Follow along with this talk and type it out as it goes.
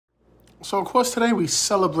So, of course, today we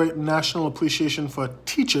celebrate National Appreciation for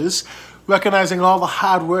Teachers, recognizing all the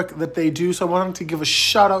hard work that they do. So I wanted to give a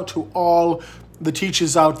shout out to all the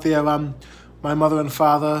teachers out there. My mother and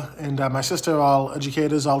father and my sister are all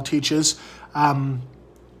educators, all teachers. I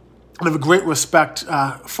have a great respect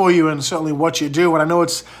for you and certainly what you do. And I know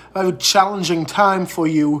it's a very challenging time for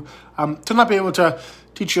you to not be able to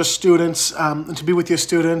teach your students and to be with your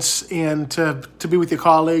students and to be with your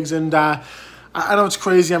colleagues. And I know it's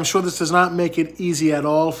crazy. I'm sure this does not make it easy at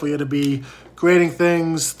all for you to be grading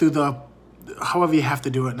things through however you have to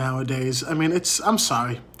do it nowadays. I mean, I'm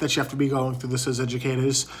sorry that you have to be going through this as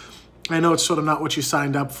educators. I know it's sort of not what you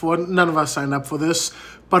signed up for. None of us signed up for this,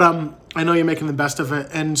 but I know you're making the best of it.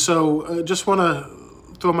 And so just want to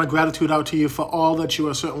throw my gratitude out to you for all that you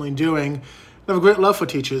are certainly doing. I have a great love for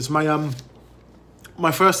teachers. My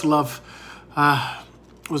first love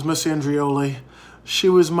was Miss Andrioli. She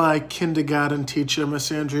was my kindergarten teacher,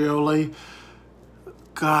 Miss Andrioli.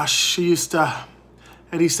 Gosh, she used to,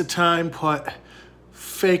 at Easter time, put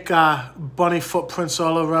fake bunny footprints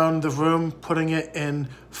all around the room, putting it in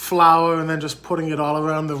flour and then just putting it all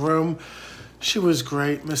around the room. She was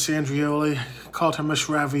great, Miss Andrioli. Called her Miss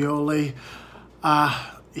Ravioli.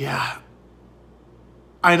 Yeah.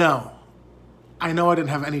 I know I didn't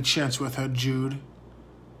have any chance with her, Jude.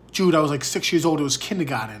 Jude, I was like 6 years old. It was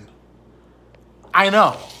kindergarten. I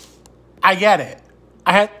know. I get it.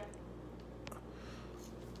 I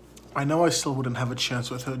know I still wouldn't have a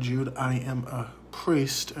chance with her, Jude. I am a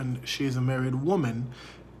priest, and she is a married woman.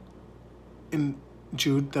 And,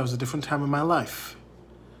 Jude, that was a different time in my life.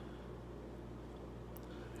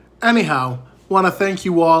 Anyhow, want to thank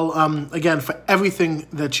you all, again, for everything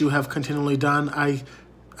that you have continually done. I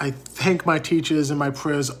thank my teachers in my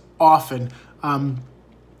prayers often.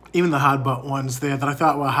 Even the hard but ones there that I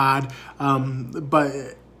thought were hard.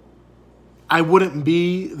 But I wouldn't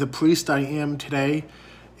be the priest I am today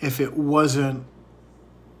if it wasn't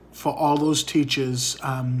for all those teachers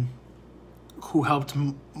who helped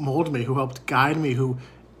mold me, who helped guide me, who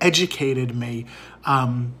educated me.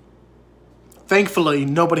 Thankfully,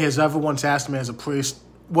 nobody has ever once asked me as a priest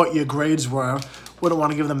what your grades were. Wouldn't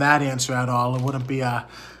want to give them that answer at all. It wouldn't be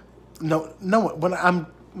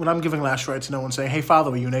when I'm giving last rites, no one's saying, hey, Father,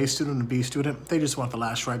 were you an A student or a B student? They just want the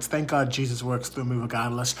last rites. Thank God Jesus works through me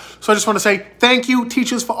regardless. So I just want to say thank you,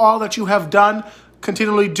 teachers, for all that you have done,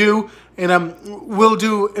 continually do, and will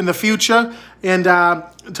do in the future. And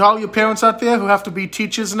to all your parents out there who have to be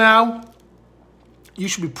teachers now, you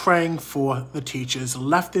should be praying for the teachers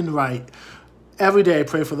left and right. Every day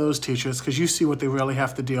pray for those teachers because you see what they really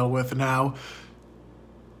have to deal with now.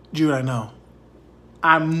 Jude, I know.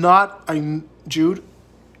 Jude,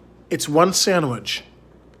 it's one sandwich.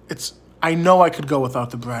 I know I could go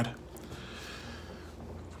without the bread.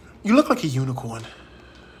 You look like a unicorn.